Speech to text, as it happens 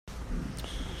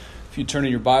If you turn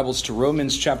in your Bibles to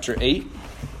Romans chapter 8.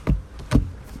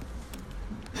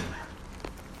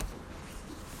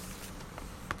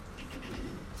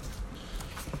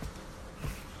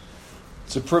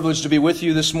 It's a privilege to be with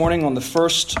you this morning on the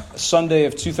first Sunday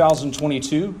of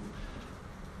 2022.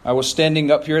 I was standing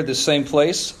up here at this same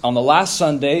place on the last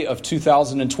Sunday of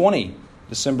 2020,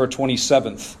 December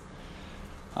 27th.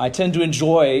 I tend to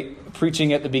enjoy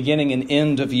preaching at the beginning and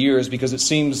end of years because it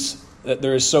seems that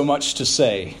there is so much to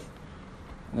say.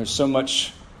 There's so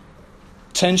much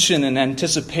tension and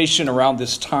anticipation around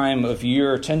this time of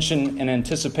year, tension and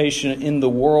anticipation in the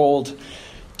world,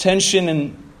 tension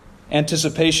and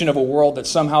anticipation of a world that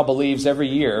somehow believes every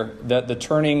year that the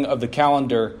turning of the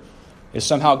calendar is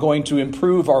somehow going to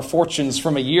improve our fortunes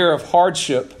from a year of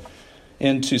hardship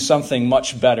into something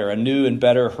much better, a new and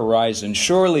better horizon.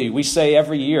 Surely, we say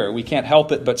every year, we can't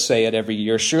help it but say it every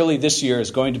year, surely this year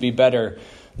is going to be better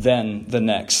than the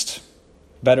next.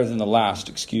 Better than the last,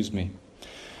 excuse me.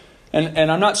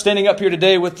 And I'm not standing up here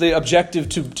today with the objective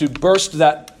to burst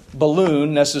that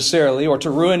balloon necessarily or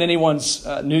to ruin anyone's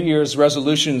New Year's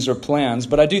resolutions or plans,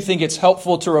 but I do think it's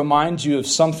helpful to remind you of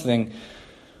something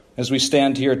as we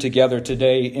stand here together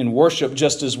today in worship,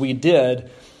 just as we did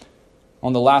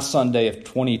on the last Sunday of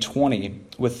 2020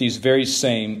 with these very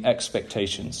same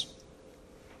expectations.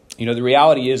 You know, the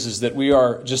reality is that we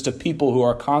are just a people who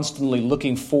are constantly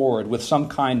looking forward with some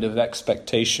kind of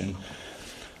expectation.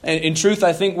 And in truth,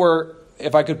 I think we're,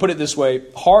 if I could put it this way,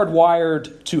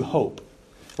 hardwired to hope.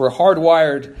 We're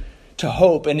hardwired to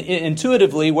hope. And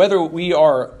intuitively, whether we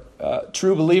are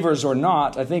true believers or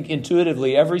not, I think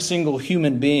intuitively every single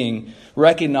human being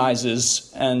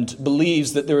recognizes and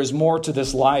believes that there is more to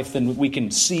this life than we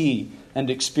can see and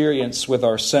experience with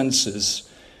our senses.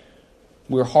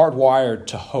 We're hardwired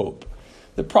to hope.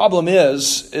 The problem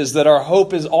is that our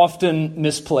hope is often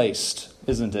misplaced,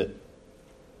 isn't it?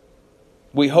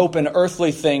 We hope in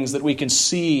earthly things that we can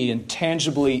see and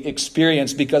tangibly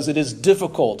experience because it is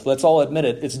difficult. Let's all admit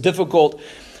it. It's difficult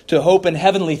to hope in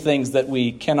heavenly things that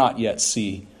we cannot yet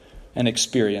see and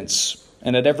experience.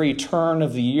 And at every turn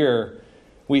of the year,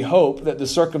 we hope that the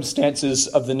circumstances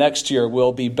of the next year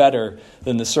will be better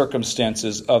than the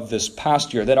circumstances of this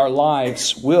past year, that our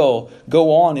lives will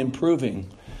go on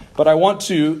improving. But I want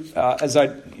to, as I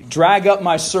drag up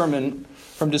my sermon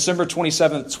from December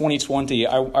 27th, 2020,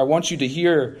 I want you to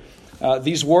hear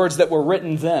these words that were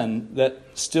written then that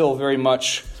still very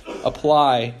much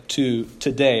apply to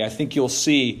today. I think you'll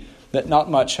see that not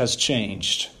much has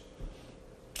changed.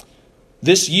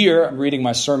 This year, I'm reading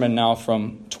my sermon now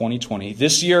from 2020.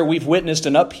 This year, we've witnessed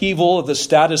an upheaval of the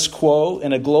status quo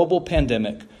in a global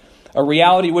pandemic, a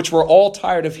reality which we're all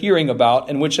tired of hearing about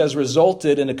and which has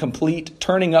resulted in a complete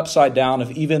turning upside down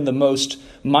of even the most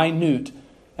minute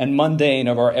and mundane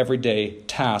of our everyday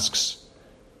tasks.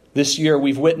 This year,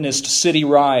 we've witnessed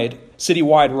citywide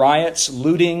riots,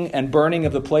 looting, and burning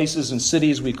of the places and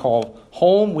cities we call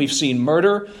home. We've seen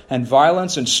murder and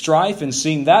violence and strife, and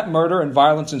seeing that murder and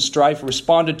violence and strife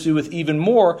responded to with even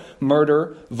more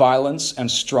murder, violence, and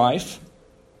strife.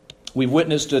 We've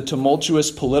witnessed a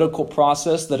tumultuous political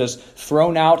process that has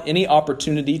thrown out any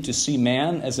opportunity to see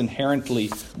man as inherently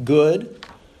good.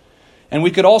 And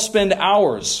we could all spend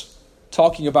hours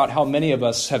talking about how many of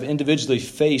us have individually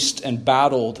faced and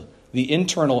battled the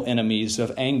internal enemies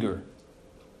of anger,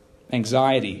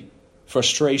 anxiety,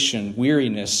 frustration,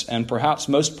 weariness, and perhaps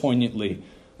most poignantly,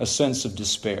 a sense of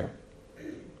despair.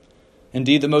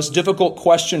 Indeed, the most difficult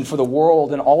question for the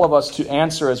world and all of us to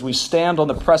answer as we stand on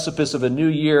the precipice of a new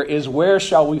year is, where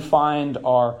shall we find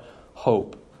our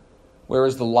hope? Where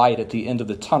is the light at the end of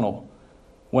the tunnel?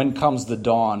 When comes the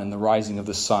dawn and the rising of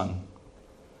the sun?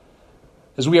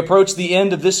 As we approach the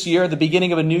end of this year, the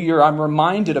beginning of a new year, I'm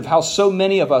reminded of how so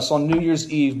many of us on New Year's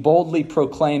Eve boldly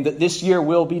proclaim that this year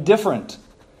will be different.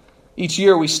 Each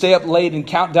year we stay up late and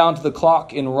count down to the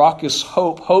clock in raucous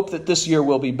hope that this year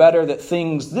will be better, that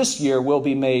things this year will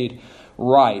be made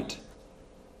right.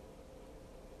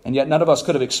 And yet none of us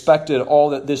could have expected all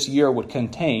that this year would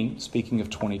contain, speaking of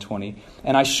 2020.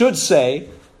 And I should say,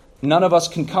 none of us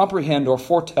can comprehend or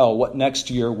foretell what next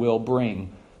year will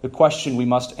bring. The question we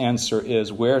must answer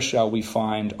is, where shall we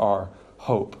find our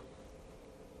hope?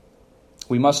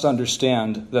 We must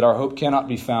understand that our hope cannot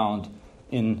be found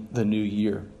in the new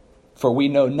year, for we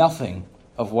know nothing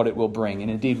of what it will bring.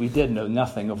 And indeed, we did know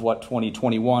nothing of what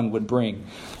 2021 would bring.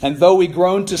 And though we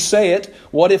groan to say it,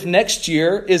 what if next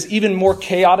year is even more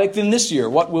chaotic than this year?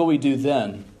 What will we do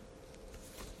then?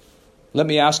 Let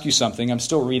me ask you something. I'm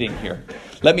still reading here.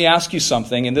 Let me ask you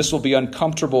something, and this will be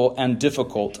uncomfortable and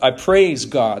difficult. I praise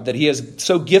God that He has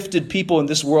so gifted people in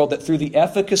this world that through the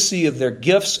efficacy of their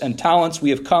gifts and talents, we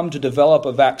have come to develop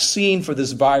a vaccine for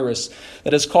this virus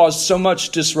that has caused so much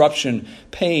disruption,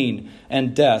 pain,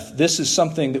 and death. This is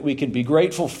something that we can be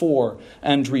grateful for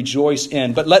and rejoice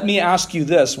in. But let me ask you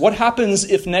this. What happens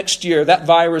if next year that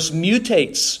virus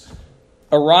mutates,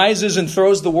 arises, and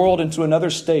throws the world into another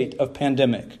state of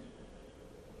pandemic?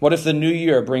 What if the new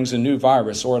year brings a new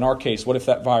virus? Or in our case, what if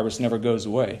that virus never goes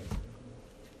away?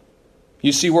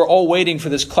 You see, we're all waiting for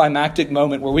this climactic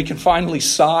moment where we can finally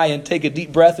sigh and take a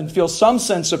deep breath and feel some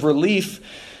sense of relief,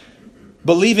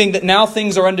 believing that now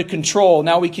things are under control,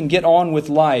 now we can get on with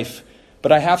life.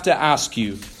 But I have to ask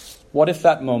you, what if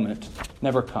that moment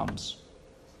never comes?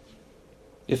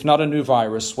 If not a new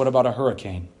virus, what about a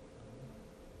hurricane,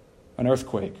 an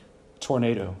earthquake, a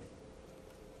tornado,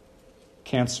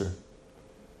 cancer,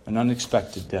 an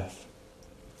unexpected death?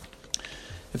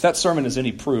 If that sermon is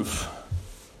any proof,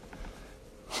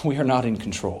 we are not in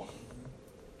control.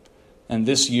 And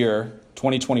this year,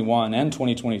 2021 and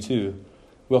 2022,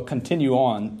 will continue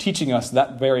on teaching us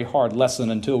that very hard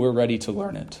lesson until we're ready to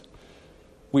learn it.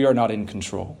 We are not in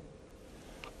control.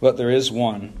 But there is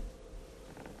one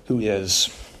who is.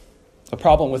 The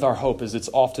problem with our hope is it's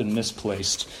often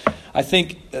misplaced. I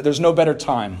think there's no better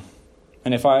time.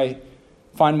 And if I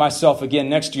find myself again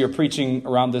next year preaching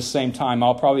around this same time,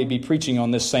 I'll probably be preaching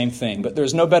on this same thing. But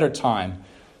there's no better time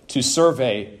to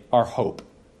survey our hope,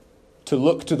 to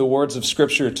look to the words of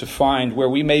Scripture to find where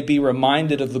we may be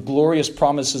reminded of the glorious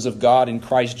promises of God in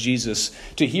Christ Jesus,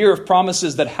 to hear of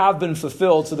promises that have been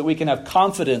fulfilled so that we can have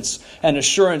confidence and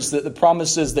assurance that the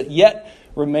promises that yet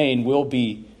remain will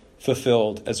be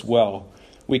fulfilled as well.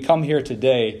 We come here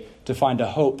today to find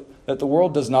a hope that the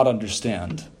world does not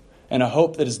understand, and a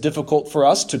hope that is difficult for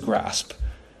us to grasp,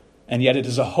 and yet it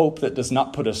is a hope that does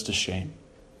not put us to shame.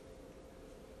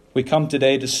 We come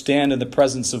today to stand in the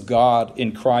presence of God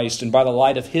in Christ, and by the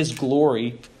light of His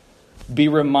glory, be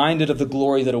reminded of the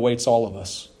glory that awaits all of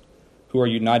us who are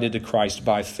united to Christ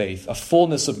by faith, a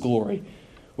fullness of glory,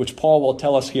 which Paul will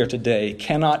tell us here today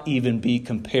cannot even be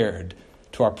compared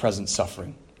to our present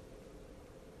suffering.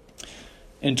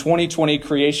 In 2020,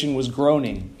 creation was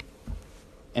groaning.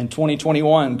 In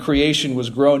 2021, creation was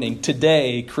groaning.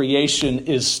 Today, creation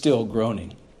is still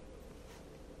groaning.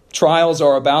 Trials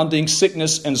are abounding,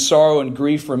 sickness and sorrow and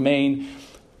grief remain.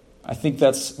 I think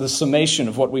that's the summation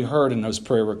of what we heard in those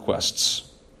prayer requests.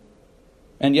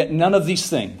 And yet none of these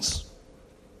things,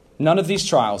 none of these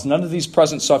trials, none of these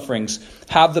present sufferings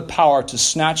have the power to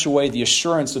snatch away the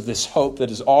assurance of this hope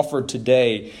that is offered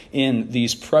today in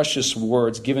these precious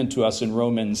words given to us in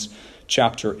Romans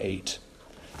chapter 8.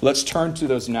 Let's turn to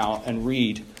those now and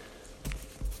read.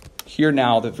 Hear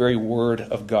now the very word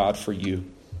of God for you.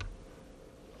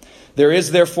 There is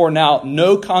therefore now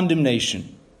no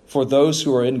condemnation for those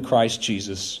who are in Christ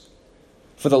Jesus.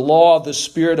 For the law of the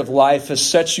Spirit of life has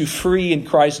set you free in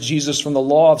Christ Jesus from the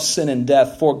law of sin and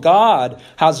death. For God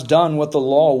has done what the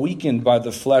law weakened by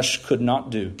the flesh could not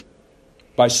do.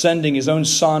 By sending His own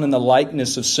Son in the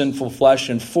likeness of sinful flesh,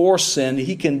 and for sin,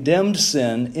 He condemned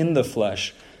sin in the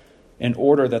flesh, in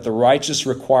order that the righteous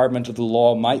requirement of the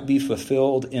law might be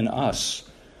fulfilled in us,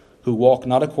 who walk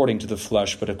not according to the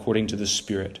flesh, but according to the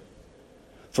Spirit.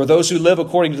 For those who live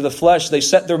according to the flesh, they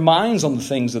set their minds on the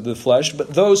things of the flesh,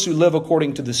 but those who live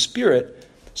according to the Spirit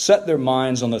set their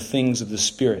minds on the things of the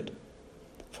Spirit.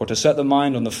 For to set the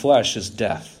mind on the flesh is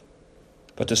death,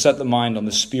 but to set the mind on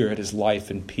the Spirit is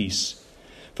life and peace.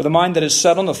 For the mind that is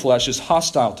set on the flesh is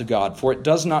hostile to God, for it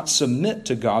does not submit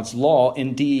to God's law.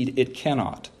 Indeed, it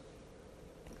cannot.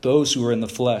 Those who are in the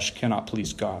flesh cannot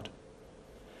please God.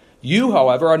 You,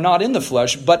 however, are not in the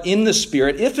flesh, but in the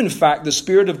Spirit, if in fact the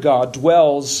Spirit of God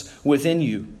dwells within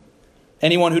you.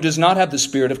 Anyone who does not have the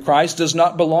Spirit of Christ does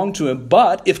not belong to Him.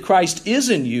 But if Christ is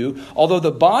in you, although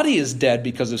the body is dead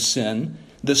because of sin,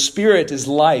 the Spirit is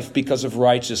life because of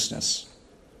righteousness.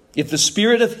 If the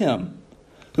Spirit of Him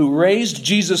who raised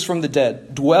Jesus from the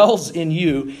dead dwells in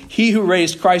you, He who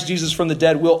raised Christ Jesus from the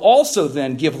dead will also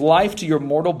then give life to your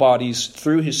mortal bodies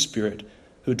through His Spirit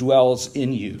who dwells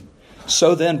in you.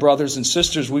 So then, brothers and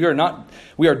sisters, we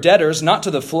are debtors not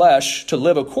to the flesh to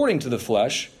live according to the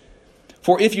flesh.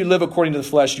 For if you live according to the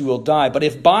flesh, you will die. But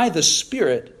if by the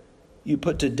Spirit you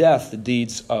put to death the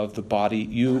deeds of the body,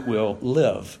 you will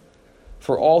live.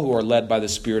 For all who are led by the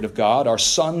Spirit of God are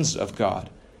sons of God.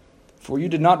 For you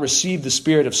did not receive the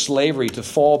spirit of slavery to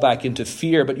fall back into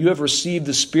fear, but you have received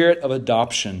the Spirit of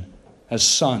adoption as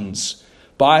sons,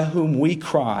 by whom we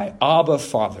cry, Abba,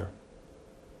 Father.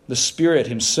 the Spirit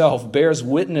himself bears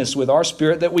witness with our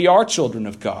spirit that we are children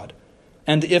of God.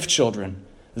 And if children,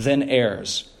 then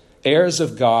heirs, heirs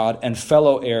of God and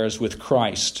fellow heirs with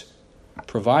Christ,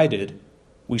 provided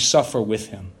we suffer with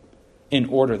him, in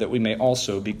order that we may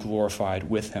also be glorified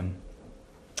with him.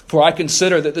 For I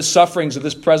consider that the sufferings of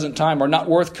this present time are not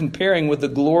worth comparing with the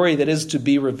glory that is to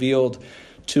be revealed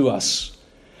to us.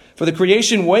 For the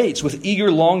creation waits with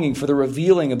eager longing for the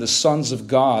revealing of the sons of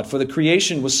God. For the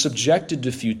creation was subjected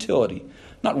to futility,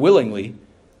 not willingly,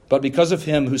 but because of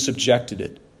him who subjected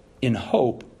it, in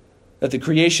hope that the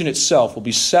creation itself will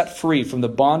be set free from the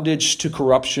bondage to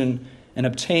corruption and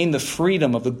obtain the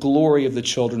freedom of the glory of the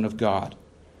children of God.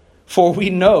 For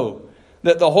we know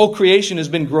that the whole creation has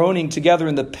been groaning together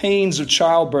in the pains of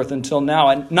childbirth until now.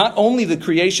 And not only the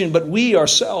creation, but we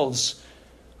ourselves,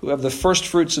 who have the first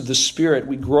fruits of the Spirit,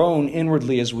 we groan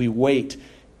inwardly as we wait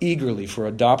eagerly for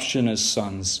adoption as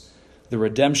sons, the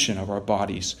redemption of our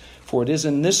bodies. For it is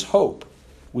in this hope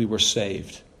we were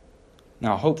saved.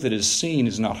 Now, hope that is seen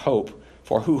is not hope,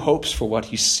 for who hopes for what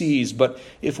he sees? But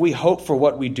if we hope for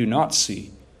what we do not see,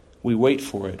 we wait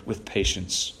for it with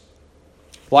patience.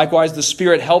 Likewise, the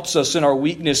Spirit helps us in our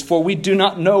weakness, for we do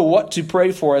not know what to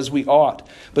pray for as we ought.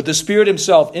 But the Spirit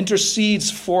himself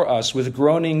intercedes for us with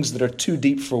groanings that are too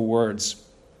deep for words.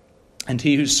 And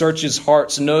he who searches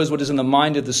hearts knows what is in the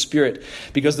mind of the Spirit,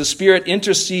 because the Spirit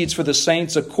intercedes for the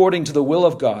saints according to the will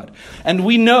of God. And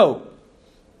we know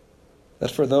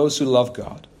that for those who love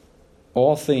God,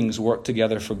 all things work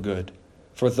together for good,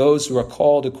 for those who are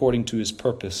called according to his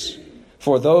purpose.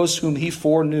 For those whom he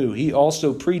foreknew, he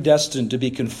also predestined to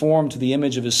be conformed to the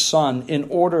image of his Son, in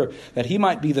order that he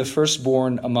might be the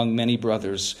firstborn among many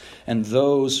brothers. And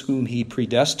those whom he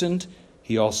predestined,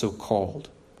 he also called.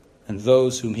 And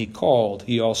those whom he called,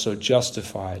 he also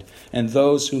justified. And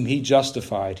those whom he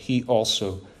justified, he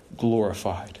also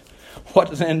glorified.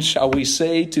 What then shall we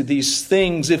say to these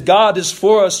things? If God is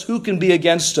for us, who can be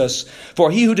against us?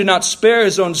 For he who did not spare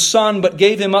his own Son, but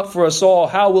gave him up for us all,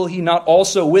 how will he not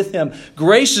also with him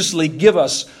graciously give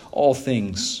us all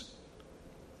things?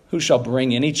 Who shall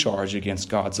bring any charge against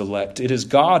God's elect? It is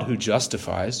God who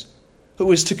justifies.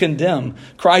 Who is to condemn?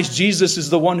 Christ Jesus is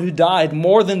the one who died,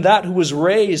 more than that, who was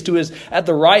raised, who is at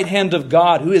the right hand of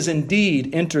God, who is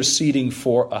indeed interceding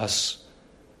for us.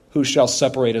 Who shall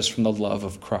separate us from the love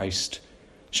of Christ?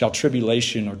 Shall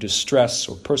tribulation or distress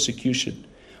or persecution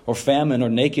or famine or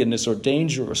nakedness or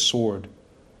danger or sword?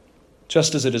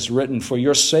 Just as it is written, for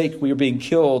your sake we are being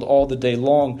killed all the day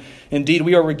long. Indeed,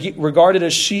 we are regarded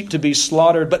as sheep to be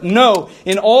slaughtered. But no,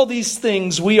 in all these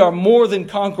things we are more than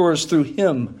conquerors through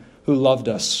him who loved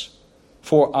us.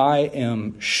 For I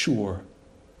am sure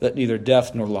that neither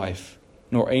death nor life,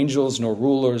 nor angels, nor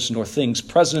rulers, nor things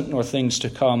present, nor things to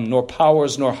come, nor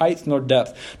powers, nor height, nor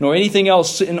depth, nor anything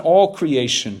else in all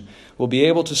creation will be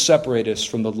able to separate us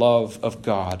from the love of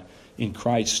God in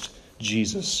Christ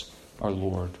Jesus our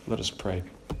Lord. Let us pray.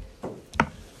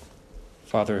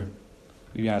 Father,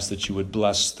 we ask that you would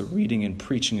bless the reading and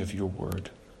preaching of your word.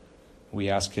 We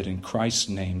ask it in Christ's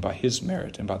name, by his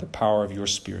merit and by the power of your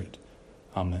Spirit.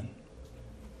 Amen.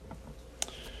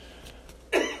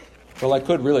 Well, I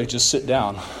could really just sit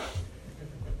down.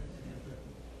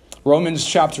 Romans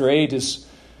chapter 8 is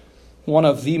one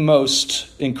of the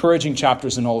most encouraging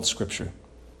chapters in all of Scripture.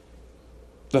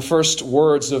 The first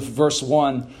words of verse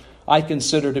 1 I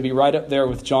consider to be right up there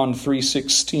with John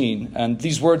 3:16. And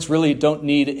these words really don't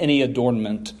need any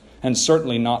adornment, and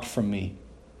certainly not from me.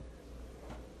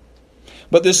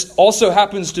 But this also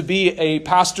happens to be a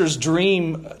pastor's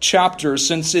dream chapter,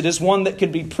 since it is one that can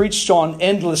be preached on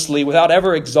endlessly without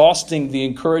ever exhausting the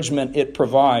encouragement it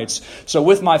provides. So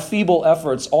with my feeble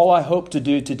efforts, all I hope to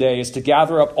do today is to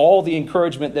gather up all the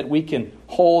encouragement that we can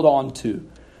hold on to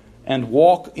and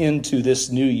walk into this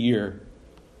new year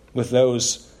with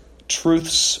those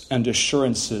truths and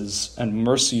assurances and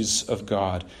mercies of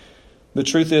God. The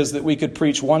truth is that we could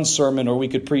preach one sermon or we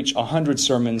could preach 100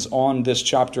 sermons on this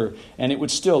chapter, and it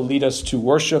would still lead us to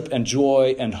worship and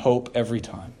joy and hope every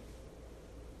time.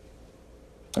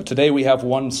 But today we have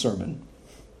one sermon.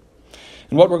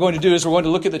 And what we're going to do is we're going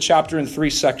to look at the chapter in 3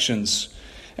 sections.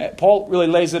 Paul really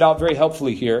lays it out very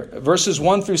helpfully here. Verses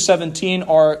 1 through 17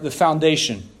 are the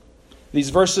foundation.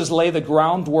 These verses lay the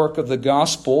groundwork of the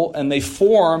gospel, and they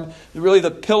form really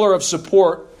the pillar of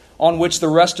support on which the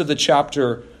rest of the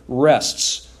chapter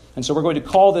rests. And so we're going to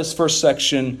call this first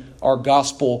section our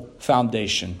gospel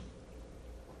foundation.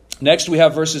 Next, we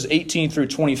have verses 18 through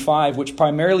 25, which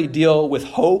primarily deal with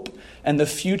hope and the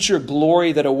future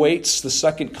glory that awaits the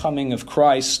second coming of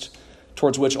Christ,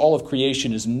 towards which all of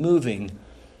creation is moving.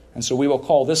 And so we will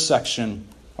call this section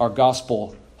our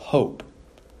gospel hope.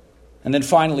 And then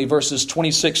finally, verses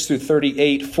 26 through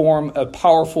 38 form a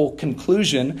powerful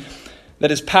conclusion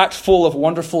that is packed full of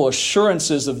wonderful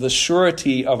assurances of the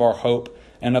surety of our hope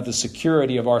and of the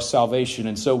security of our salvation.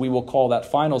 And so we will call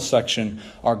that final section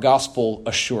our gospel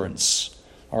assurance.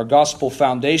 Our gospel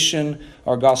foundation,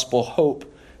 our gospel hope,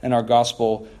 and our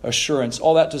gospel assurance.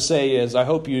 All that to say is, I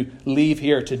hope you leave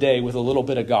here today with a little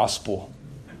bit of gospel.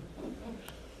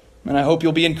 And I hope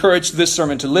you'll be encouraged this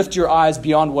sermon to lift your eyes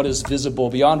beyond what is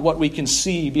visible, beyond what we can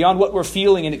see, beyond what we're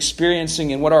feeling and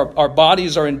experiencing and what our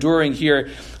bodies are enduring here.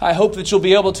 I hope that you'll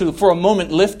be able to, for a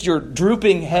moment, lift your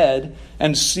drooping head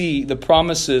and see the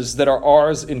promises that are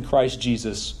ours in Christ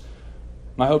Jesus.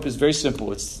 My hope is very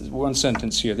simple. It's one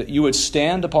sentence here, that you would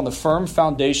stand upon the firm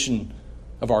foundation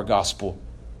of our gospel,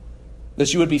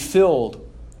 that you would be filled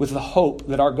with the hope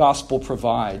that our gospel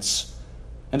provides,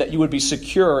 and that you would be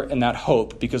secure in that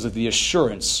hope because of the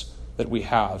assurance that we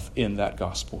have in that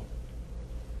gospel.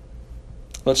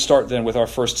 Let's start then with our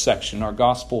first section, our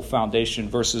gospel foundation,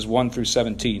 verses 1 through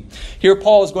 17. Here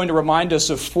Paul is going to remind us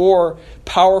of 4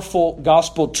 powerful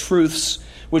gospel truths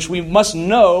which we must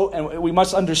know and we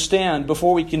must understand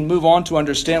before we can move on to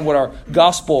understand what our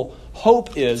gospel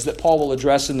hope is that Paul will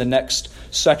address in the next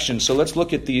section. So let's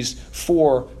look at these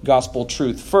 4 gospel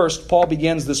truths. First, Paul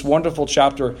begins this wonderful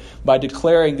chapter by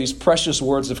declaring these precious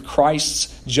words of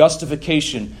Christ's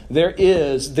justification. There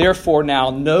is, therefore, now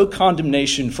no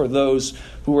condemnation for those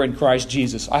who are in Christ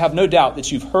Jesus. I have no doubt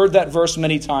that you've heard that verse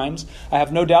many times. I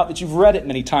have no doubt that you've read it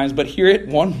many times, but hear it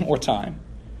one more time.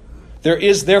 There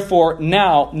is therefore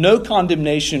now no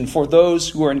condemnation for those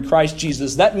who are in Christ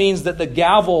Jesus. That means that the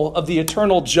gavel of the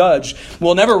eternal judge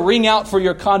will never ring out for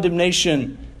your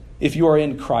condemnation if you are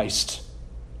in Christ.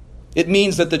 It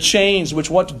means that the chains which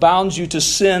once bound you to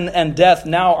sin and death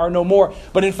now are no more.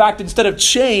 But in fact, instead of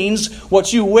chains,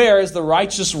 what you wear is the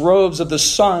righteous robes of the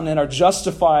Son and are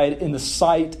justified in the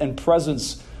sight and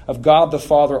presence of God the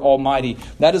Father Almighty.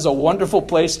 That is a wonderful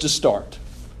place to start.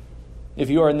 If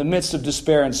you are in the midst of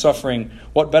despair and suffering,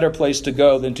 what better place to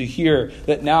go than to hear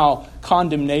that now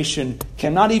condemnation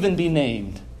cannot even be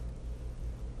named,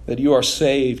 that you are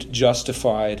saved,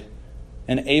 justified,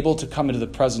 and able to come into the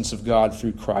presence of God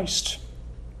through Christ.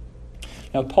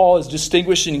 Now, Paul is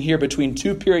distinguishing here between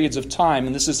 2 periods of time,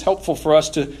 and this is helpful for us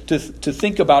to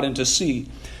think about and to see.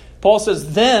 Paul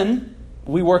says, then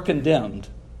we were condemned.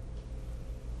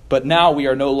 But now we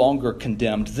are no longer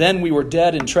condemned. Then we were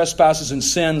dead in trespasses and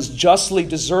sins, justly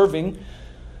deserving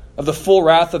of the full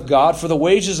wrath of God. For the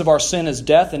wages of our sin is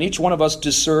death, and each one of us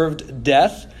deserved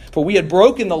death. For we had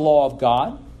broken the law of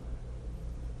God.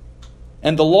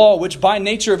 And the law, which by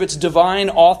nature of its divine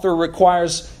author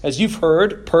requires, as you've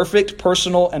heard, perfect,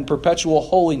 personal, and perpetual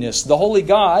holiness. The holy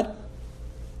God,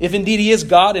 if indeed he is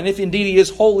God, and if indeed he is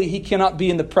holy, he cannot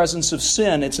be in the presence of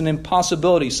sin. It's an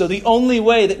impossibility. So the only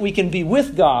way that we can be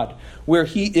with God where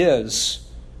he is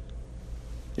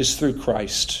through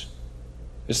Christ.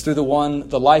 Is through the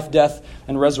life, death,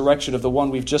 and resurrection of the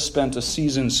one we've just spent a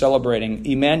season celebrating,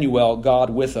 Emmanuel, God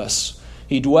with us.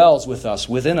 He dwells with us,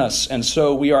 within us, and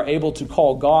so we are able to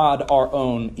call God our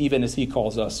own, even as he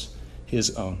calls us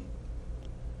his own.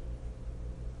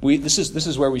 This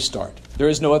is where we start. There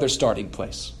is no other starting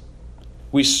place.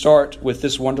 We start with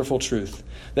this wonderful truth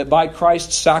that by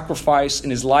Christ's sacrifice in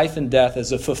his life and death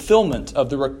as a fulfillment of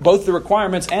both the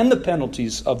requirements and the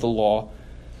penalties of the law,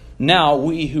 now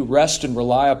we who rest and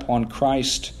rely upon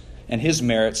Christ and his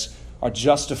merits are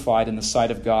justified in the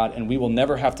sight of God, and we will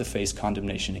never have to face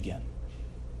condemnation again.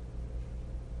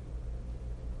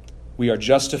 We are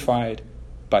justified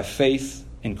by faith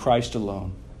in Christ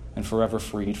alone, and forever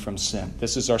freed from sin.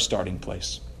 This is our starting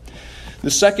place. The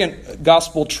second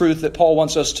gospel truth that Paul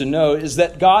wants us to know is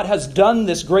that God has done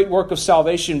this great work of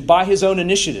salvation by his own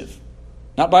initiative.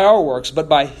 Not by our works, but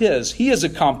by his. He has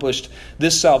accomplished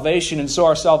this salvation, and so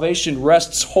our salvation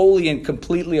rests wholly and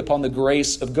completely upon the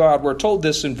grace of God. We're told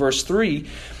this in verse 3,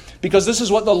 because this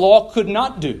is what the law could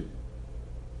not do.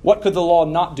 What could the law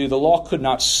not do? The law could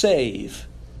not save.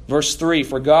 Verse 3,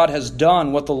 for God has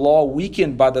done what the law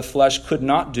weakened by the flesh could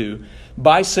not do,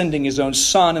 by sending his own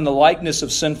Son in the likeness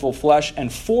of sinful flesh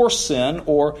and for sin,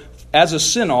 or as a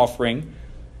sin offering,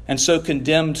 and so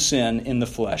condemned sin in the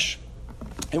flesh.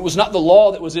 It was not the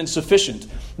law that was insufficient.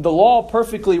 The law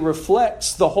perfectly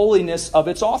reflects the holiness of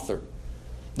its author.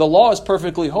 The law is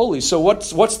perfectly holy. So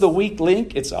what's the weak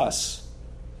link? It's us.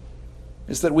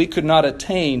 Is that we could not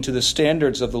attain to the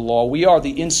standards of the law. We are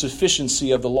the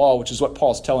insufficiency of the law, which is what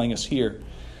Paul's telling us here.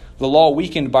 The law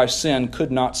weakened by sin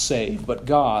could not save, but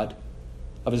God,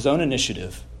 of his own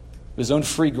initiative, his own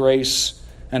free grace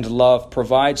and love,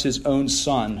 provides his own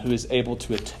Son who is able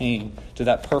to attain to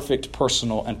that perfect,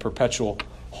 personal, and perpetual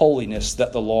holiness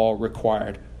that the law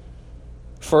required.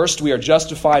 First, we are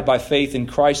justified by faith in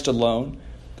Christ alone.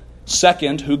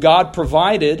 Second, who God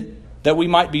provided that we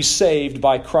might be saved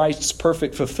by Christ's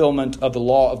perfect fulfillment of the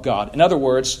law of God. In other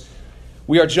words,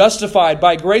 we are justified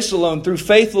by grace alone, through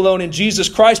faith alone, in Jesus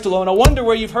Christ alone. I wonder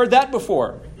where you've heard that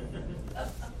before.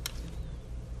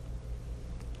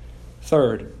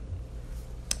 Third,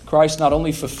 Christ not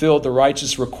only fulfilled the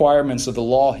righteous requirements of the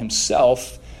law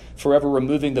himself, forever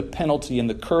removing the penalty and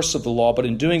the curse of the law, but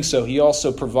in doing so, he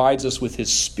also provides us with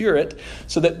his Spirit,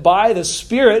 so that by the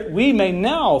Spirit we may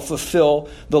now fulfill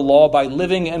the law by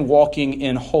living and walking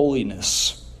in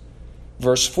holiness.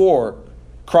 Verse 4,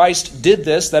 Christ did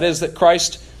this, that is, that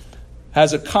Christ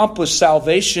has accomplished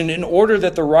salvation in order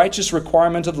that the righteous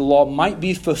requirement of the law might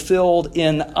be fulfilled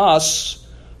in us,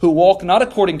 who walk not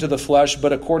according to the flesh,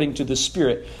 but according to the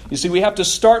Spirit. You see, we have to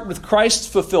start with Christ's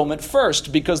fulfillment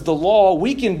first, because the law,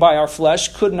 weakened by our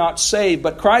flesh, could not save.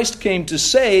 But Christ came to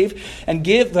save and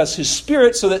give us his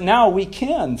Spirit so that now we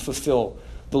can fulfill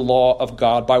the law of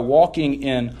God by walking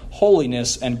in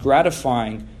holiness and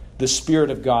gratifying the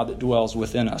Spirit of God that dwells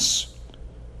within us.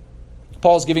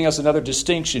 Paul's giving us another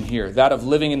distinction here, that of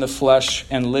living in the flesh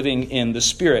and living in the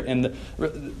Spirit. And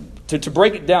to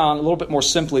break it down a little bit more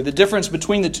simply, the difference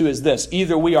between the two is this: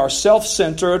 either we are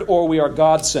self-centered or we are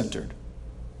God-centered.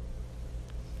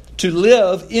 To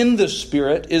live in the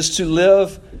Spirit is to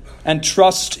live and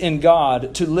trust in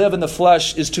God. To live in the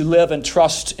flesh is to live and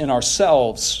trust in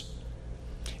ourselves.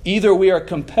 Either we are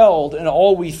compelled in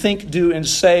all we think, do, and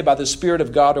say by the Spirit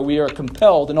of God, or we are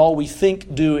compelled in all we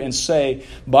think, do, and say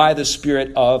by the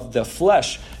spirit of the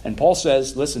flesh. And Paul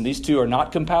says, listen, these two are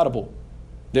not compatible.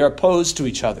 They're opposed to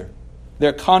each other.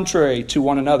 They're contrary to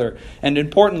one another. And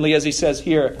importantly, as he says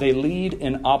here, they lead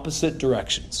in opposite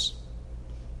directions.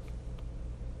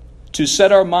 To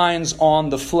set our minds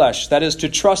on the flesh, that is, to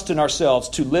trust in ourselves,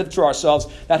 to live for ourselves,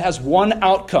 that has one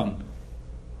outcome.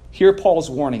 Hear Paul's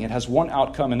warning. It has one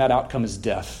outcome, and that outcome is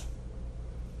death.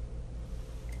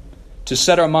 To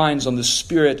set our minds on the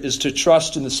Spirit is to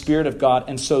trust in the Spirit of God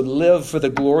and so live for the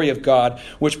glory of God,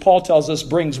 which Paul tells us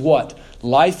brings what?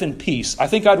 Life and peace. I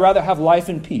think I'd rather have life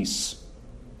and peace.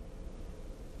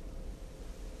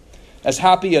 As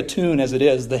happy a tune as it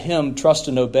is, the hymn Trust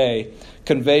and Obey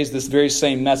conveys this very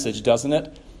same message, doesn't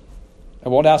it? I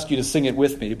won't ask you to sing it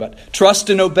with me, but trust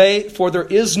and obey, for there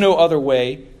is no other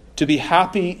way to be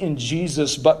happy in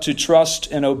Jesus but to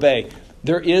trust and obey.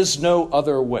 There is no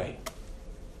other way.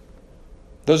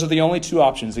 Those are the only two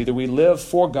options. Either we live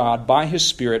for God by his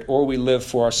Spirit, or we live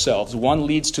for ourselves. One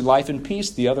leads to life and peace,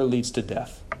 the other leads to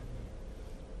death.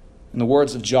 In the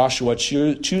words of Joshua,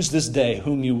 choose this day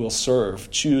whom you will serve.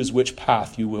 Choose which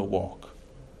path you will walk.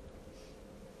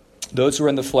 Those who are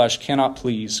in the flesh cannot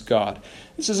please God.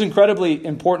 This is incredibly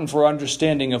important for our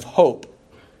understanding of hope,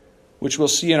 which we'll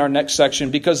see in our next section,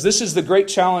 because this is the great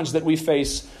challenge that we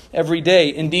face every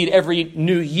day. Indeed, every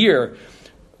new year,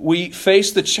 we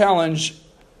face the challenge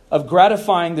of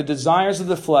gratifying the desires of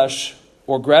the flesh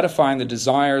or gratifying the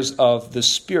desires of the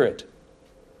Spirit.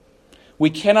 We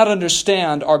cannot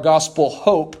understand our gospel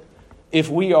hope if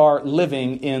we are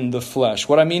living in the flesh.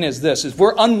 What I mean is this: if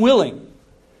we're unwilling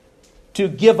to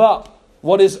give up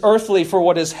what is earthly for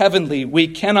what is heavenly, we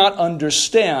cannot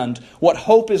understand what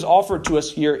hope is offered to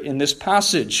us here in this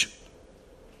passage.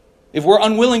 If we're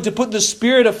unwilling to put the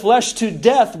spirit of flesh to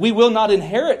death, we will not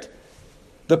inherit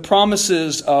the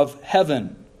promises of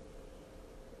heaven.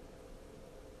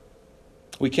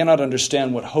 We cannot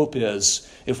understand what hope is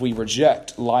if we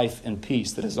reject life and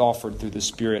peace that is offered through the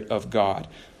Spirit of God.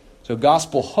 So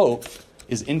gospel hope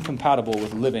is incompatible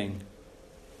with living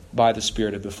by the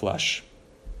spirit of the flesh.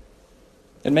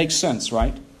 It makes sense,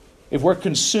 right? If we're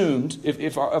consumed,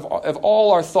 if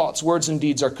all our thoughts, words, and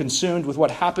deeds are consumed with what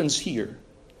happens here,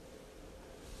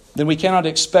 then we cannot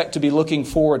expect to be looking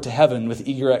forward to heaven with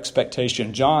eager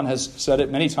expectation. John has said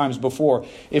it many times before.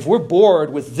 If we're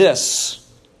bored with this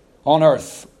on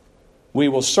earth, we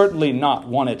will certainly not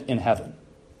want it in heaven.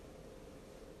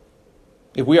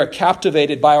 If we are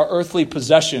captivated by our earthly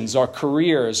possessions, our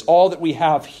careers, all that we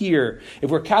have here, if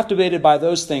we're captivated by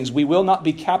those things, we will not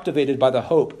be captivated by the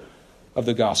hope of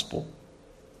the gospel.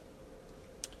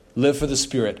 Live for the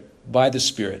Spirit, by the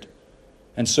Spirit,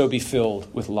 and so be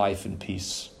filled with life and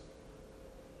peace.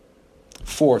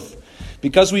 Fourth,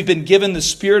 because we've been given the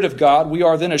Spirit of God, we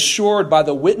are then assured by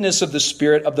the witness of the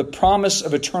Spirit of the promise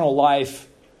of eternal life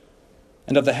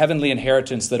and of the heavenly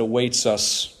inheritance that awaits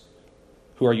us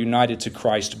who are united to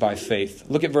Christ by faith.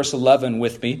 Look at verse 11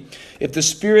 with me. If the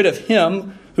Spirit of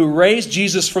him who raised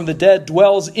Jesus from the dead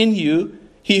dwells in you,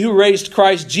 He who raised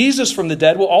Christ Jesus from the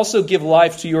dead will also give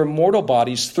life to your mortal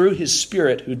bodies through his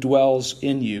Spirit who dwells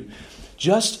in you.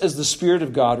 Just as the Spirit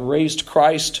of God raised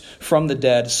Christ from the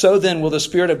dead, so then will the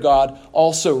Spirit of God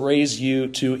also raise you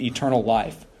to eternal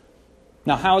life.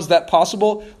 Now, how is that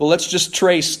possible? Well, let's just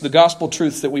trace the gospel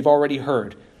truths that we've already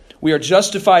heard. We are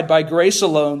justified by grace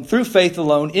alone, through faith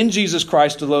alone, in Jesus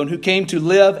Christ alone, who came to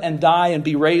live and die and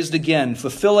be raised again,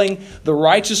 fulfilling the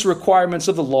righteous requirements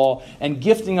of the law and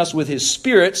gifting us with his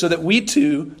Spirit so that we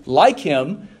too, like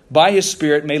him, by his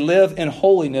Spirit, may live in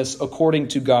holiness according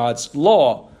to God's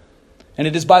law. And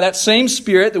it is by that same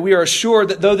Spirit that we are assured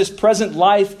that though this present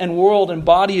life and world and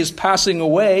body is passing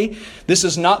away, this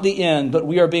is not the end, but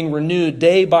we are being renewed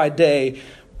day by day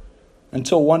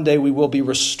until one day we will be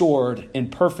restored in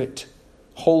perfect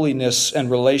holiness and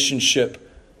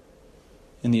relationship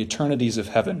in the eternities of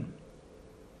heaven.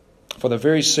 For the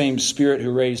very same Spirit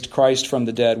who raised Christ from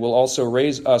the dead will also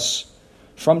raise us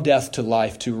from death to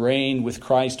life to reign with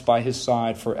Christ by his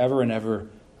side forever and ever.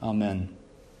 Amen.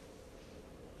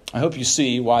 I hope you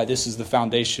see why this is the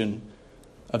foundation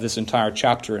of this entire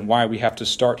chapter and why we have to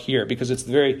start here, because it's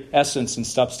the very essence and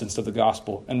substance of the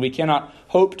gospel. And we cannot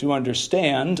hope to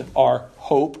understand our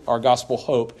hope, our gospel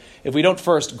hope, if we don't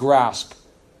first grasp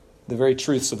the very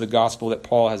truths of the gospel that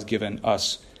Paul has given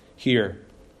us here.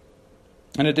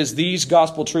 And it is these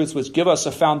gospel truths which give us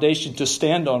a foundation to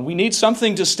stand on. We need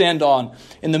something to stand on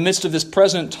in the midst of this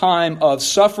present time of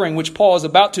suffering, which Paul is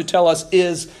about to tell us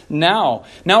is now.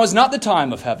 Now is not the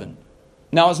time of heaven.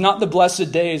 Now is not the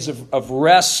blessed days of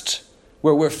rest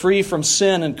where we're free from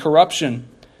sin and corruption.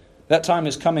 That time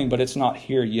is coming, but it's not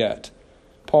here yet.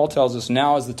 Paul tells us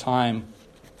now is the time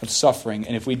of suffering.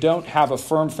 And if we don't have a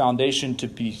firm foundation to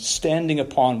be standing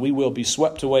upon, we will be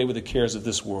swept away with the cares of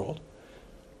this world.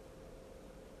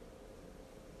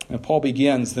 And Paul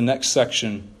begins the next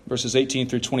section, verses 18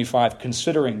 through 25,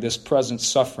 considering this present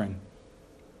suffering.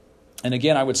 And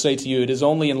again, I would say to you, it is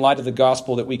only in light of the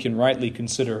gospel that we can rightly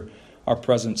consider our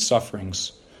present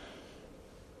sufferings.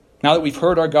 Now that we've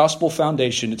heard our gospel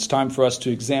foundation, it's time for us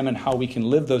to examine how we can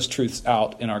live those truths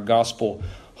out in our gospel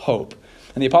hope.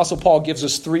 And the Apostle Paul gives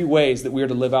us 3 ways that we are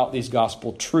to live out these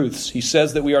gospel truths. He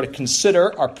says that we are to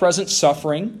consider our present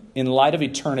suffering in light of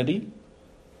eternity,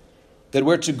 that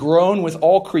we're to groan with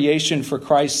all creation for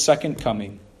Christ's second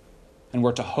coming, and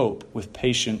we're to hope with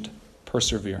patient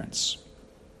perseverance.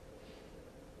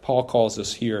 Paul calls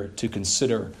us here to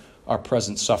consider our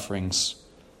present sufferings,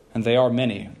 and they are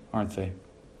many, aren't they?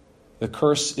 The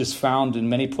curse is found in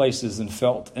many places and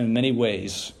felt in many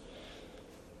ways.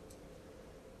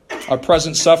 Our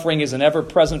present suffering is an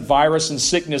ever-present virus and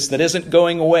sickness that isn't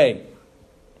going away.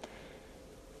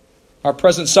 Our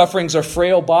present sufferings are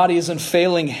frail bodies and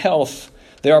failing health.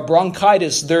 They are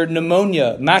bronchitis, they're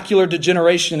pneumonia, macular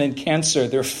degeneration and cancer.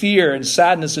 They're fear and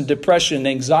sadness and depression,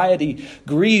 anxiety,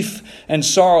 grief and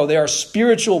sorrow. They are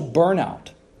spiritual burnout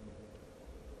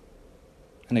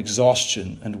and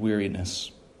exhaustion and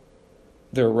weariness.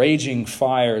 They're raging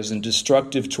fires and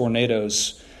destructive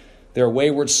tornadoes. They're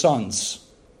wayward sons,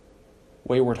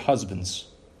 wayward husbands.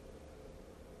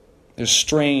 They're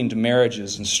strained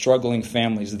marriages and struggling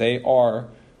families. They are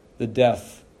the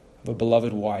death of a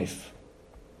beloved wife,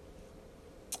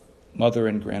 mother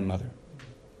and grandmother.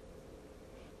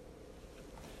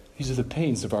 These are the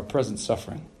pains of our present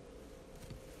suffering.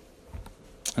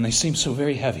 And they seem so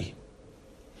very heavy.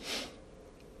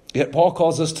 Yet Paul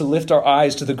calls us to lift our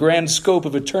eyes to the grand scope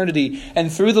of eternity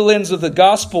and through the lens of the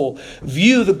gospel,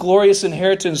 view the glorious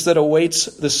inheritance that awaits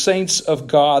the saints of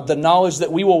God, the knowledge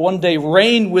that we will one day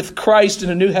reign with Christ in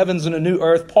a new heavens and a new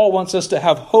earth. Paul wants us to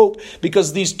have hope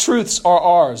because these truths are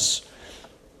ours.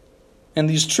 And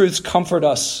these truths comfort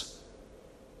us.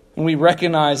 And we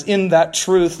recognize in that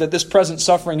truth that this present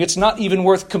suffering, it's not even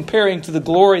worth comparing to the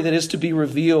glory that is to be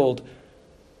revealed.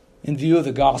 In view of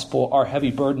the gospel, our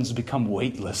heavy burdens become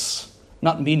weightless.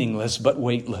 Not meaningless, but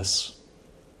weightless.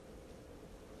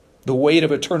 The weight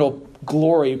of eternal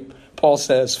glory, Paul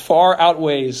says, far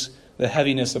outweighs the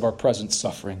heaviness of our present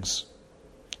sufferings.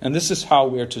 And this is how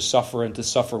we are to suffer and to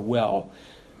suffer well.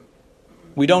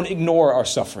 We don't ignore our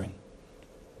suffering.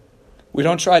 We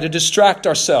don't try to distract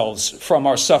ourselves from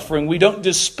our suffering. We don't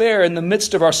despair in the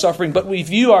midst of our suffering, but we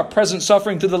view our present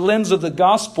suffering through the lens of the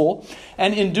gospel.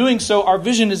 And in doing so, our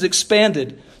vision is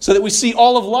expanded so that we see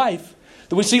all of life,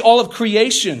 that we see all of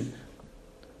creation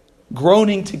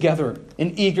groaning together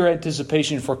in eager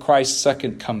anticipation for Christ's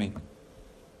second coming.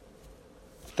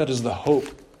 That is the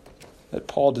hope that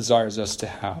Paul desires us to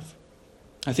have.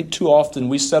 I think too often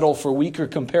we settle for weaker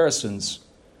comparisons.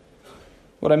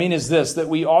 What I mean is this, that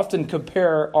we often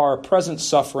compare our present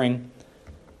suffering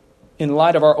in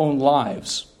light of our own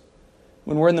lives.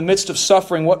 When we're in the midst of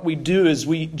suffering, what we do is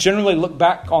we generally look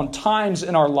back on times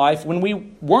in our life when we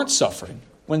weren't suffering,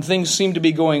 when things seem to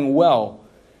be going well,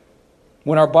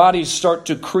 when our bodies start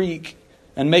to creak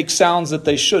and make sounds that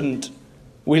they shouldn't.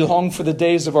 We long for the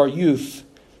days of our youth.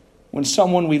 When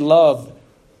someone we love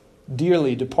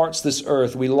dearly departs this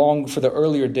earth, we long for the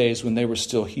earlier days when they were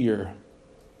still here.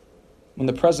 When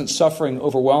the present suffering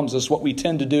overwhelms us, what we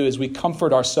tend to do is we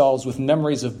comfort ourselves with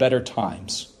memories of better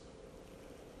times.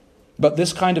 But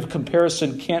this kind of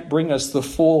comparison can't bring us the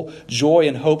full joy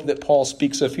and hope that Paul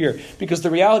speaks of here. Because the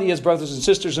reality is, brothers and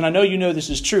sisters, and I know you know this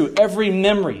is true, every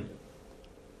memory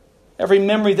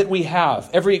that we have,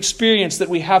 every experience that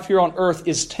we have here on earth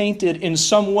is tainted in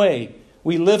some way.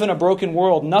 We live in a broken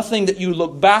world. Nothing that you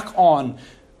look back on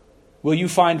will you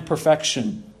find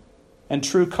perfection and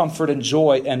true comfort and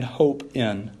joy and hope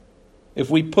in. If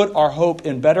we put our hope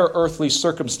in better earthly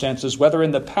circumstances, whether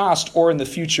in the past or in the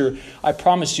future, I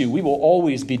promise you, we will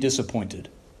always be disappointed.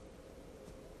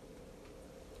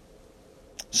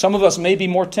 Some of us may be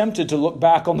more tempted to look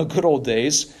back on the good old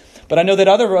days, but I know that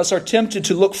other of us are tempted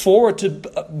to look forward to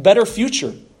a better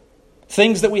future,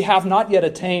 things that we have not yet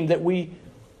attained that we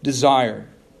desire.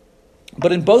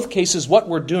 But in both cases, what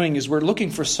we're doing is we're looking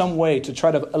for some way to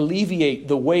try to alleviate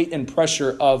the weight and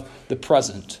pressure of the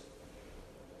present.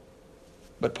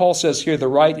 But Paul says here the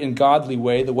right and godly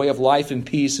way, the way of life and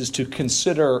peace, is to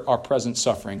consider our present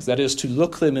sufferings. That is, to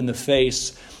look them in the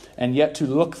face and yet to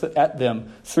look at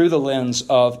them through the lens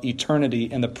of eternity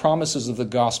and the promises of the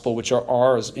gospel which are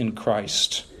ours in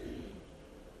Christ.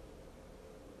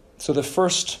 So the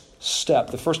first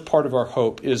step, the first part of our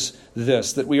hope is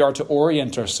this, that we are to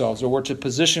orient ourselves, or we're to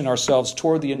position ourselves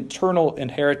toward the eternal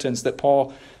inheritance that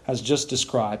Paul has just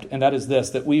described. And that is this,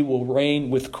 that we will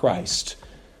reign with Christ.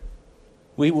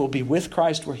 We will be with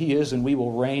Christ where he is, and we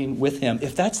will reign with him.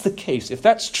 If that's the case, if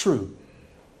that's true,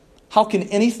 how can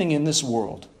anything in this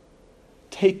world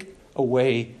take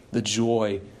away the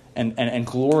joy and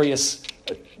glorious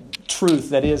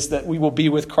truth that is that we will be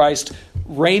with Christ,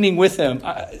 reigning with him?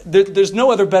 There's no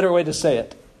other better way to say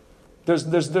it.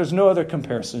 There's no other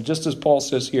comparison. Just as Paul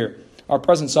says here, our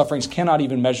present sufferings cannot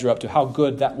even measure up to how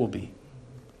good that will be.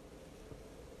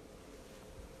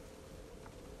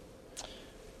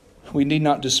 We need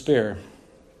not despair.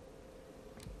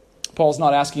 Paul's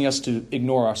not asking us to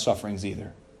ignore our sufferings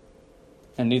either.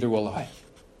 And neither will I.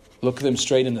 Look them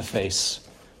straight in the face,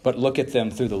 but look at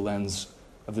them through the lens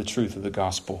of the truth of the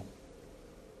gospel.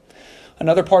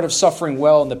 Another part of suffering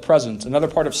well in the present, another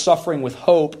part of suffering with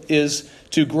hope, is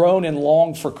to groan and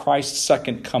long for Christ's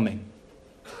second coming.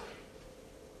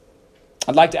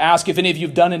 I'd like to ask if any of you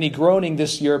have done any groaning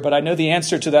this year, but I know the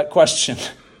answer to that question.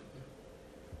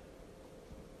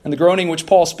 And the groaning which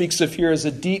Paul speaks of here is a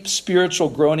deep spiritual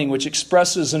groaning which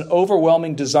expresses an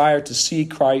overwhelming desire to see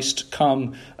Christ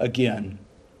come again.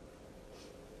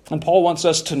 And Paul wants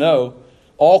us to know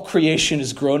all creation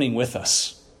is groaning with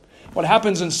us. What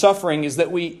happens in suffering is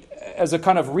that we, as a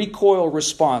kind of recoil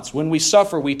response, when we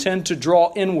suffer, we tend to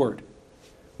draw inward.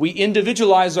 We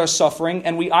individualize our suffering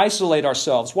and we isolate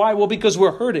ourselves. Why? Well, because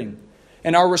we're hurting.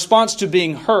 And our response to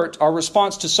being hurt, our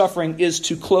response to suffering is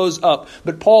to close up.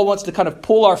 But Paul wants to kind of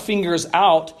pull our fingers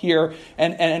out here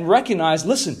and recognize,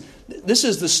 listen, this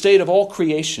is the state of all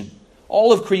creation.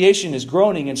 All of creation is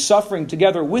groaning and suffering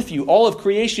together with you. All of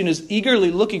creation is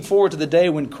eagerly looking forward to the day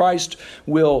when Christ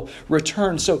will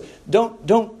return. So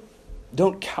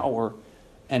don't cower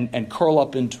and curl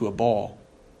up into a ball.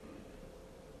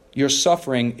 Your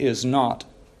suffering is not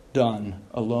done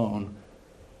alone,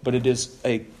 but it is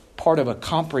a part of a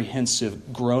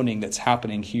comprehensive groaning that's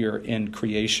happening here in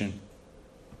creation.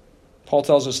 Paul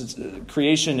tells us it's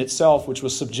creation itself, which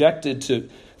was subjected to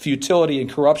futility and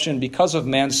corruption because of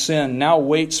man's sin, now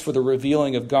waits for the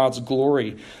revealing of God's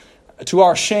glory. To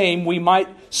our shame, we might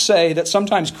say that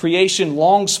sometimes creation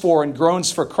longs for and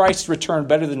groans for Christ's return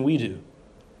better than we do.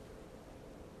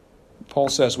 Paul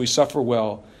says we suffer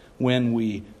well when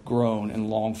we groan and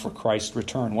long for Christ's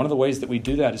return. One of the ways that we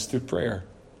do that is through prayer.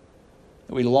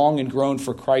 We long and groan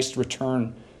for Christ's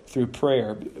return through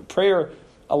prayer. Prayer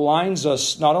aligns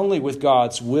us not only with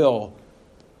God's will,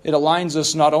 it aligns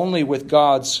us not only with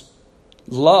God's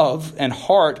love and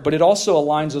heart, but it also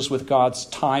aligns us with God's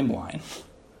timeline.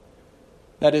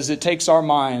 That is, it takes our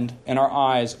mind and our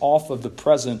eyes off of the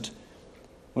present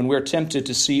when we're tempted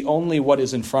to see only what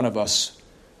is in front of us.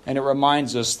 And it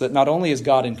reminds us that not only is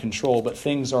God in control, but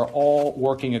things are all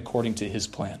working according to his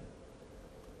plan.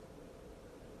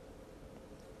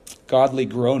 Godly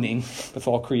groaning with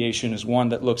all creation is one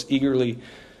that looks eagerly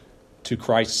to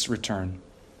Christ's return.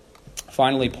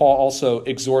 Finally, Paul also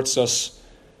exhorts us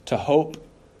to hope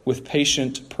with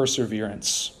patient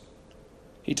perseverance.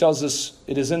 He tells us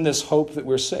it is in this hope that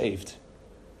we're saved.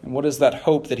 And what is that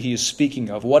hope that he is speaking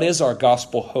of? What is our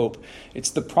gospel hope? It's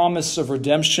the promise of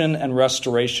redemption and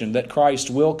restoration, that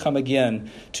Christ will come again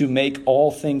to make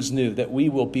all things new, that we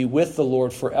will be with the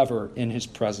Lord forever in his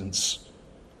presence.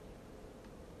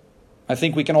 I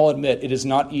think we can all admit it is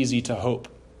not easy to hope.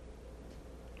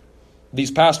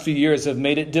 These past few years have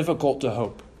made it difficult to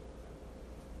hope.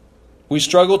 We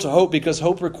struggle to hope because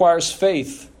hope requires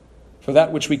faith for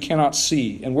that which we cannot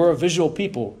see, and we're a visual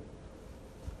people.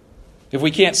 If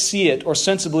we can't see it or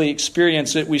sensibly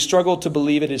experience it, we struggle to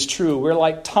believe it is true. We're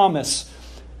like Thomas,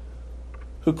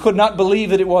 who could not believe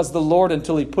that it was the Lord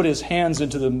until he put his hands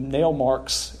into the nail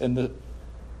marks and the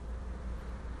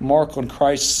mark on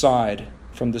Christ's side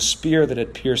from the spear that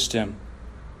had pierced him.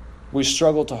 We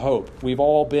struggle to hope. We've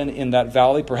all been in that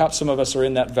valley. Perhaps some of us are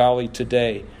in that valley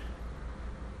today.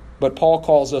 But Paul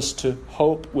calls us to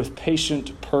hope with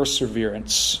patient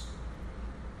perseverance.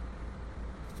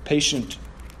 Patient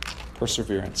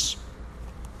perseverance.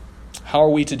 How are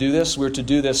we to do this? We're to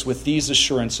do this with these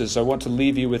assurances. I want to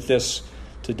leave you with this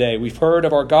today. We've heard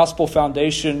of our gospel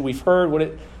foundation. We've heard what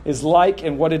it is like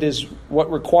and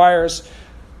what requires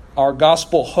our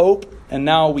gospel hope. And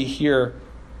now we hear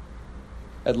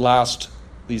at last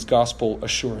these gospel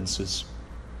assurances.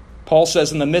 Paul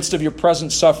says, in the midst of your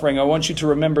present suffering, I want you to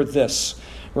remember this.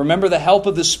 Remember the help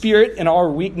of the Spirit in our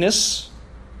weakness.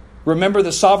 Remember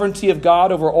the sovereignty of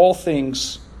God over all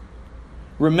things.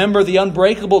 Remember the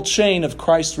unbreakable chain of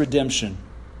Christ's redemption.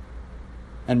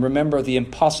 And remember the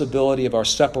impossibility of our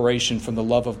separation from the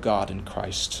love of God in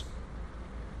Christ.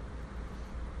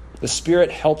 The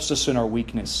Spirit helps us in our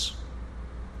weakness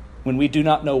when we do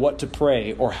not know what to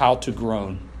pray or how to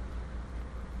groan.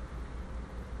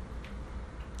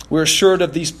 We're assured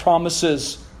of these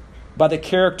promises by the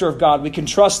character of God. We can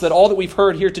trust that all that we've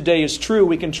heard here today is true.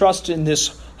 We can trust in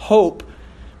this hope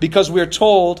because we're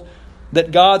told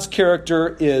that God's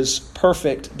character is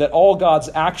perfect, that all God's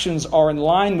actions are in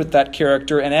line with that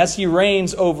character, and as he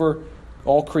reigns over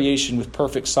all creation with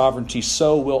perfect sovereignty,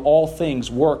 so will all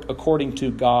things work according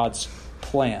to God's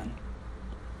plan.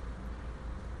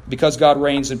 Because God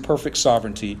reigns in perfect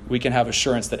sovereignty, we can have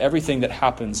assurance that everything that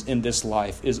happens in this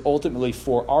life is ultimately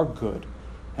for our good.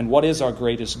 And what is our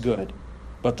greatest good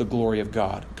but the glory of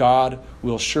God? God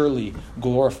will surely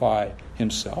glorify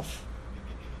himself.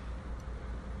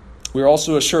 We are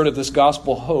also assured of this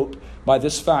gospel hope by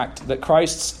this fact that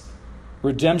Christ's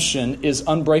redemption is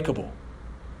unbreakable.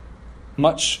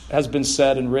 Much has been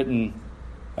said and written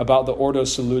about the Ordo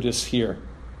Salutis here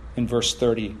in verse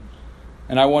 30.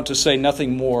 And I want to say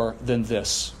nothing more than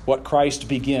this. What Christ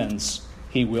begins,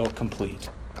 he will complete.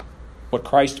 What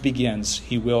Christ begins,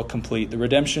 he will complete. The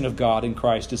redemption of God in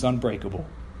Christ is unbreakable.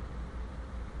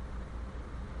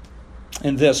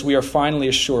 In this, we are finally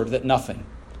assured that nothing,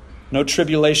 no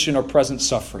tribulation or present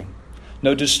suffering,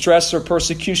 no distress or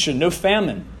persecution, no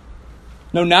famine,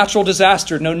 no natural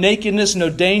disaster, no nakedness, no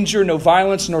danger, no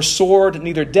violence, nor sword,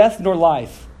 neither death nor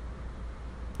life,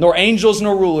 nor angels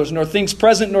nor rulers, nor things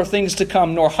present nor things to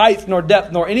come, nor height nor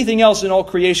depth, nor anything else in all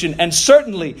creation, and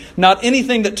certainly not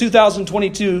anything that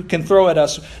 2022 can throw at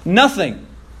us, nothing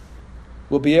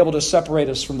will be able to separate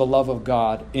us from the love of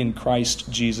God in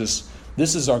Christ Jesus.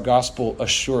 This is our gospel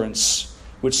assurance,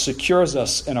 which secures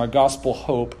us in our gospel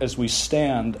hope as we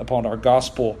stand upon our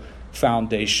gospel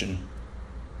foundation.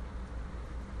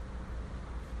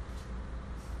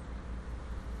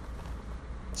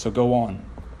 So go on,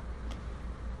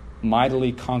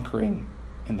 mightily conquering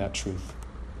in that truth.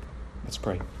 Let's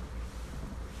pray.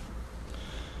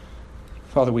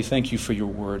 Father, we thank you for your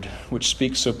word, which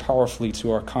speaks so powerfully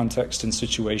to our context and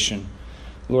situation.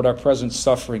 Lord, our present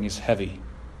suffering is heavy,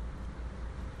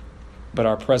 but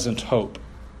our present hope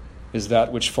is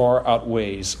that which far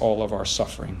outweighs all of our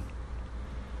suffering.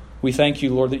 We thank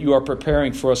you, Lord, that you are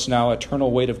preparing for us now eternal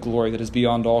weight of glory that is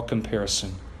beyond all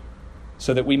comparison,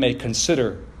 so that we may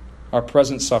consider our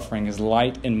present suffering as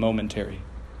light and momentary.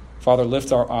 Father,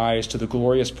 lift our eyes to the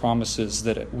glorious promises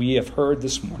that we have heard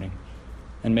this morning,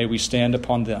 and may we stand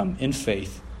upon them in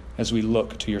faith as we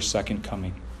look to your second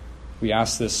coming. We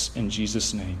ask this in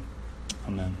Jesus' name.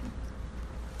 Amen.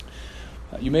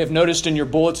 You may have noticed in your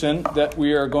bulletin that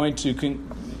we are going to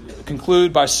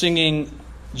conclude by singing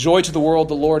Joy to the World,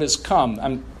 the Lord has come.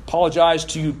 I apologize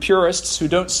to you purists who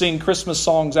don't sing Christmas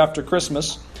songs after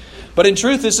Christmas. But in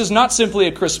truth, this is not simply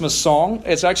a Christmas song.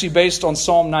 It's actually based on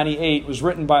Psalm 98. It was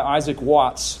written by Isaac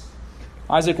Watts.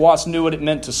 Isaac Watts knew what it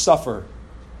meant to suffer.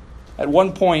 At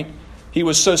one point, he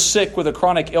was so sick with a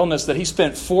chronic illness that he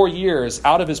spent 4 years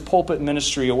out of his pulpit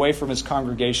ministry away from his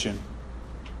congregation.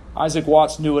 Isaac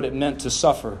Watts knew what it meant to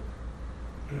suffer.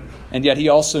 And yet he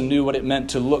also knew what it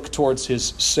meant to look towards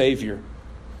his Savior.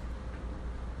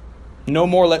 No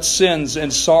more let sins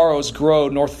and sorrows grow,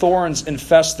 nor thorns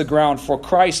infest the ground, for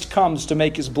Christ comes to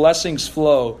make his blessings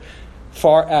flow,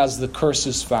 far as the curse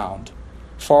is found.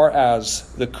 Far as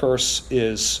the curse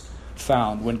is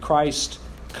found. When Christ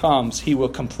comes, he will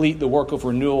complete the work of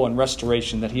renewal and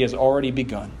restoration that he has already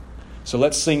begun. So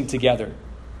let's sing together.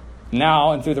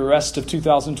 Now and through the rest of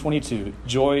 2022,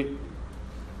 joy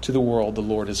to the world, the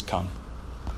Lord has come.